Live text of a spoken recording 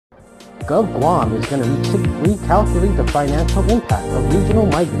Gov.Guam is going to recalculate the financial impact of regional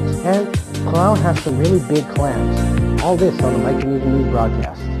migrants, and Palau has some really big clams. All this on the Micronesian News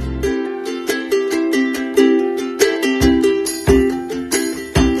broadcast.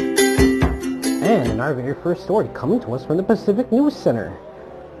 And in our very first story, coming to us from the Pacific News Center,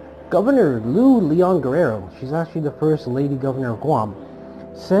 Governor Leon Guerrero, she's actually the first lady governor of Guam,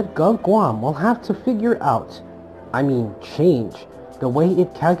 said Gov.Guam will have to figure out, change, the way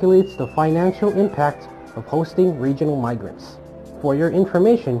it calculates the financial impact of hosting regional migrants. For your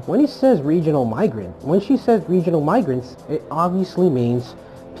information, when she says regional migrants, it obviously means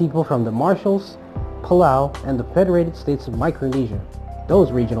people from the Marshalls, Palau, and the Federated States of Micronesia,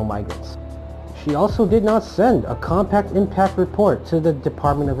 those regional migrants. She also did not send a compact impact report to the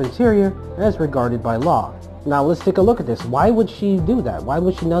Department of Interior as regarded by law. Now let's take a look at this. Why would she do that? Why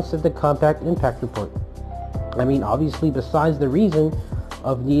would she not send the compact impact report? Obviously, besides the reason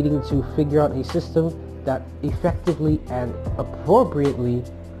of needing to figure out a system that effectively and appropriately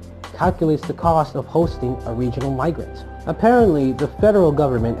calculates the cost of hosting a regional migrant. Apparently, the federal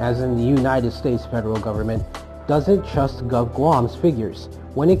government, as in the United States federal government, doesn't trust Gov.Guam's figures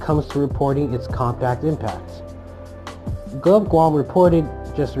when it comes to reporting its compact impacts. Gov.Guam reported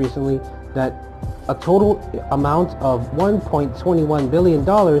just recently that a total amount of $1.21 billion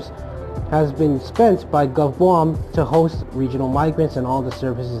has been spent by Gov.Guam to host regional migrants and all the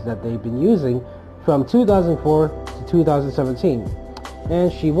services that they've been using from 2004 to 2017.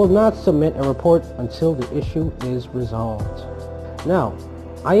 And she will not submit a report until the issue is resolved. Now,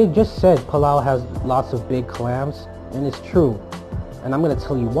 I just said Palau has lots of big clams, and it's true. And I'm going to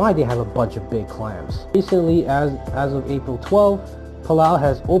tell you why they have a bunch of big clams. Recently, as of April 12, Palau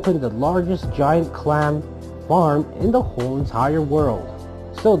has opened the largest giant clam farm in the whole entire world.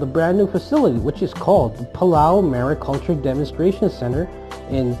 So the brand new facility, which is called the Palau Mariculture Demonstration Center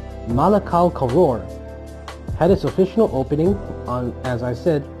in Malakal Koror, had its official opening on, as I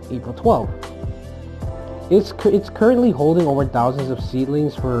said, April 12. It's currently holding over thousands of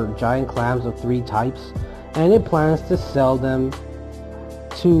seedlings for giant clams of 3 types, and it plans to sell them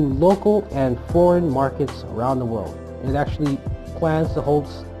to local and foreign markets around the world. It actually plans to hold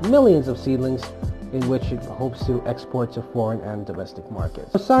millions of seedlings in which it hopes to export to foreign and domestic markets.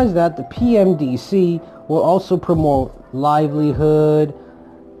 Besides that, the PMDC will also promote livelihood,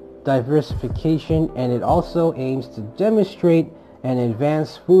 diversification, and it also aims to demonstrate and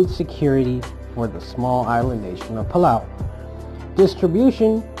advance food security for the small island nation of Palau.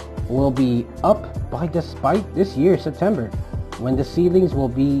 Distribution will be up by this year, September, when the seedlings will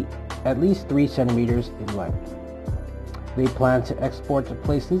be at least 3 centimeters in length. They plan to export to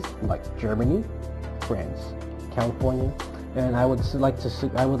places like Germany, France, California, and I would like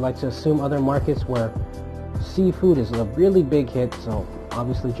to assume other markets where seafood is a really big hit, so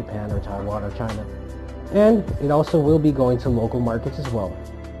obviously Japan or Taiwan or China. And it also will be going to local markets as well.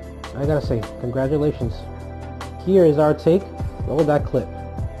 I gotta say, congratulations. Here is our take. Roll that clip.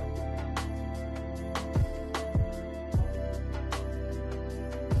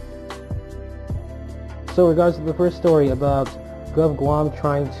 So in regards to the first story about Gov.Guam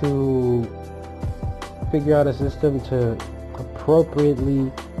trying to figure out a system to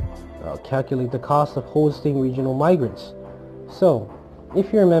appropriately calculate the cost of hosting regional migrants. So,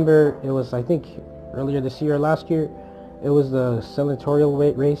 if you remember, it was, I think, earlier this year or last year, it was the senatorial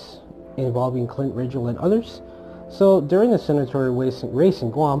race involving Clint Ridgel and others. So, during the senatorial race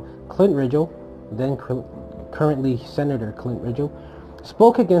in Guam, Clint Ridgel, then currently Senator Clint Ridgel,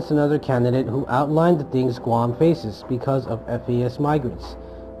 spoke against another candidate who outlined the things Guam faces because of FAS migrants,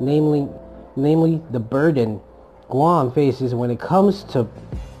 namely the burden Guam faces when it comes to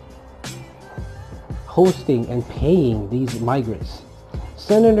hosting and paying these migrants.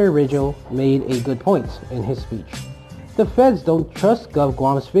 Senator Ridgel made a good point in his speech. The feds don't trust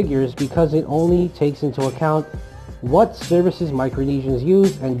Gov.Guam's figures because it only takes into account what services Micronesians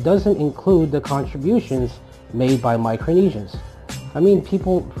use and doesn't include the contributions made by Micronesians.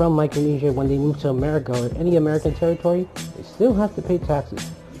 People from Micronesia, when they move to America or any American territory, they still have to pay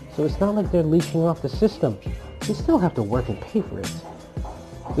taxes. So it's not like they're leeching off the system. They still have to work and pay for it.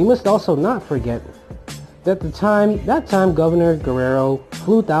 We must also not forget that that time Governor Guerrero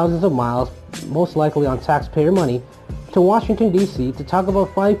flew thousands of miles, most likely on taxpayer money, to Washington, D.C. to talk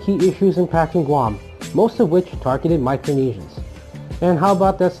about 5 key issues impacting Guam, most of which targeted Micronesians. And how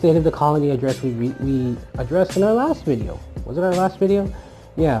about that State of the Colony address we addressed in our last video? Was it our last video?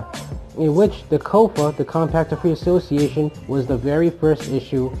 Yeah. In which the COFA, the Compact of Free Association, was the very first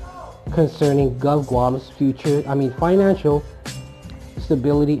issue concerning Gov.Guam's financial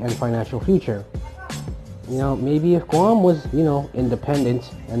stability and financial future. Maybe if Guam was, independent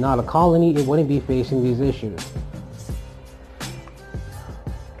and not a colony, it wouldn't be facing these issues.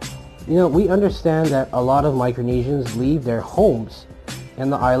 We understand that a lot of Micronesians leave their homes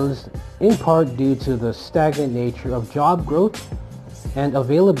and the islands in part due to the stagnant nature of job growth and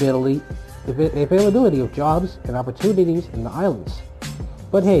availability of jobs and opportunities in the islands.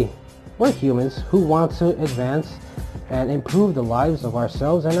 But hey, we're humans who want to advance and improve the lives of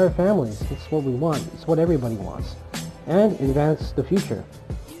ourselves and our families. It's what we want. It's what everybody wants. And advance the future.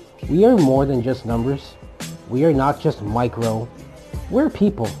 We are more than just numbers. We are not just micro. We're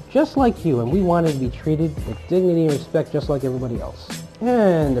people, just like you, and we want to be treated with dignity and respect just like everybody else.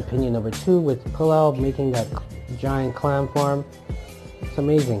 And opinion number 2, with Palau making that giant clam farm. It's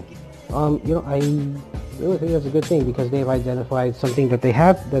amazing. I really think that's a good thing because they've identified something that they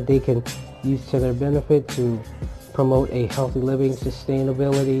have that they can use to their benefit to promote a healthy living,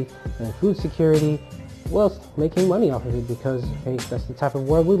 sustainability, and food security, whilst making money off of it because, hey, that's the type of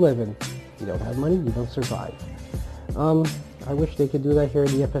world we live in. You don't have money, you don't survive. I wish they could do that here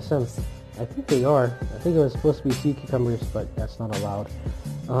in the FSM. I think they are. I think it was supposed to be sea cucumbers, but that's not allowed.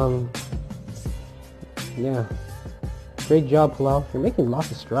 Yeah. Great job, Palau. You're making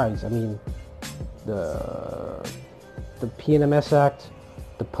lots of strides. I mean, the PNMS Act,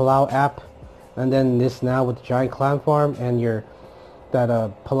 the Palau app, and then this now with the giant clam farm and that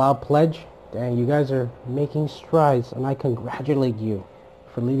Palau pledge. Dang, you guys are making strides, and I congratulate you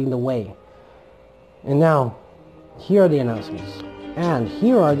for leading the way. And now, here are the announcements.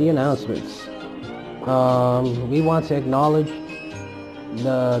 We want to acknowledge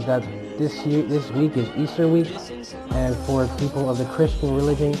that this week is Easter week, and for people of the Christian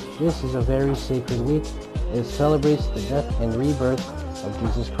religion, this is a very sacred week. It celebrates the death and rebirth of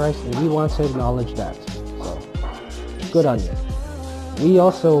Jesus Christ, and we want to acknowledge that. So, good on you. We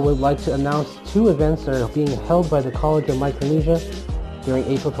also would like to announce 2 events that are being held by the College of Micronesia during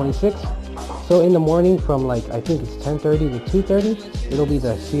April 26th. So in the morning from I think it's 10:30 to 2:30, it'll be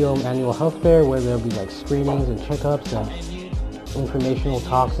the COM Annual Health Fair where there'll be screenings and checkups and informational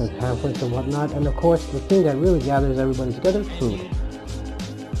talks and pamphlets and whatnot. And of course, the thing that really gathers everybody together, food.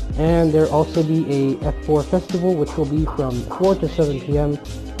 And there'll also be a F4 festival, which will be from 4 to 7 p.m.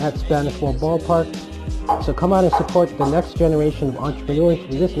 at Spanish Wall Ballpark. So come out and support the next generation of entrepreneurs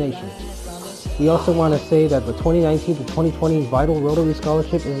in this nation. We also want to say that the 2019 to 2020 Vital Rotary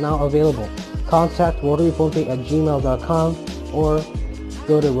Scholarship is now available. Contact rotarypontay@gmail.com or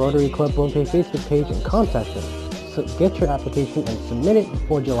go to Rotary Club Pontay Facebook page and contact them. So get your application and submit it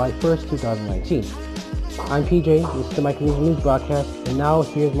before July 1st, 2019. I'm PJ, this is the Micronesian News Broadcast, and now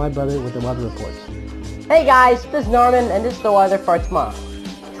here's my brother with the weather reports. Hey guys, this is Norman, and this is the weather for tomorrow.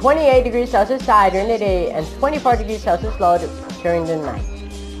 28 degrees Celsius high during the day and 24 degrees Celsius low during the night.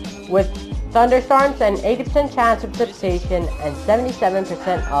 With thunderstorms and 80% chance of precipitation and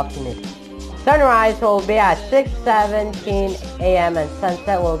 77% of humidity. Sunrise will be at 6:17 a.m. and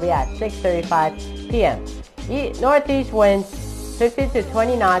sunset will be at 6:35 p.m. Northeast winds 50 to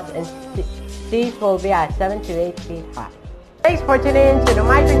 20 knots and seas will be at 7 to 8 feet high. Thanks for tuning in to the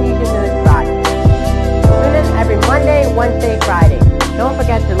Micronesian News Broadcast. Tune in every Monday, Wednesday, Friday. Don't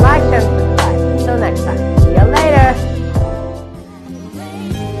forget to like, share, and subscribe. Until next time.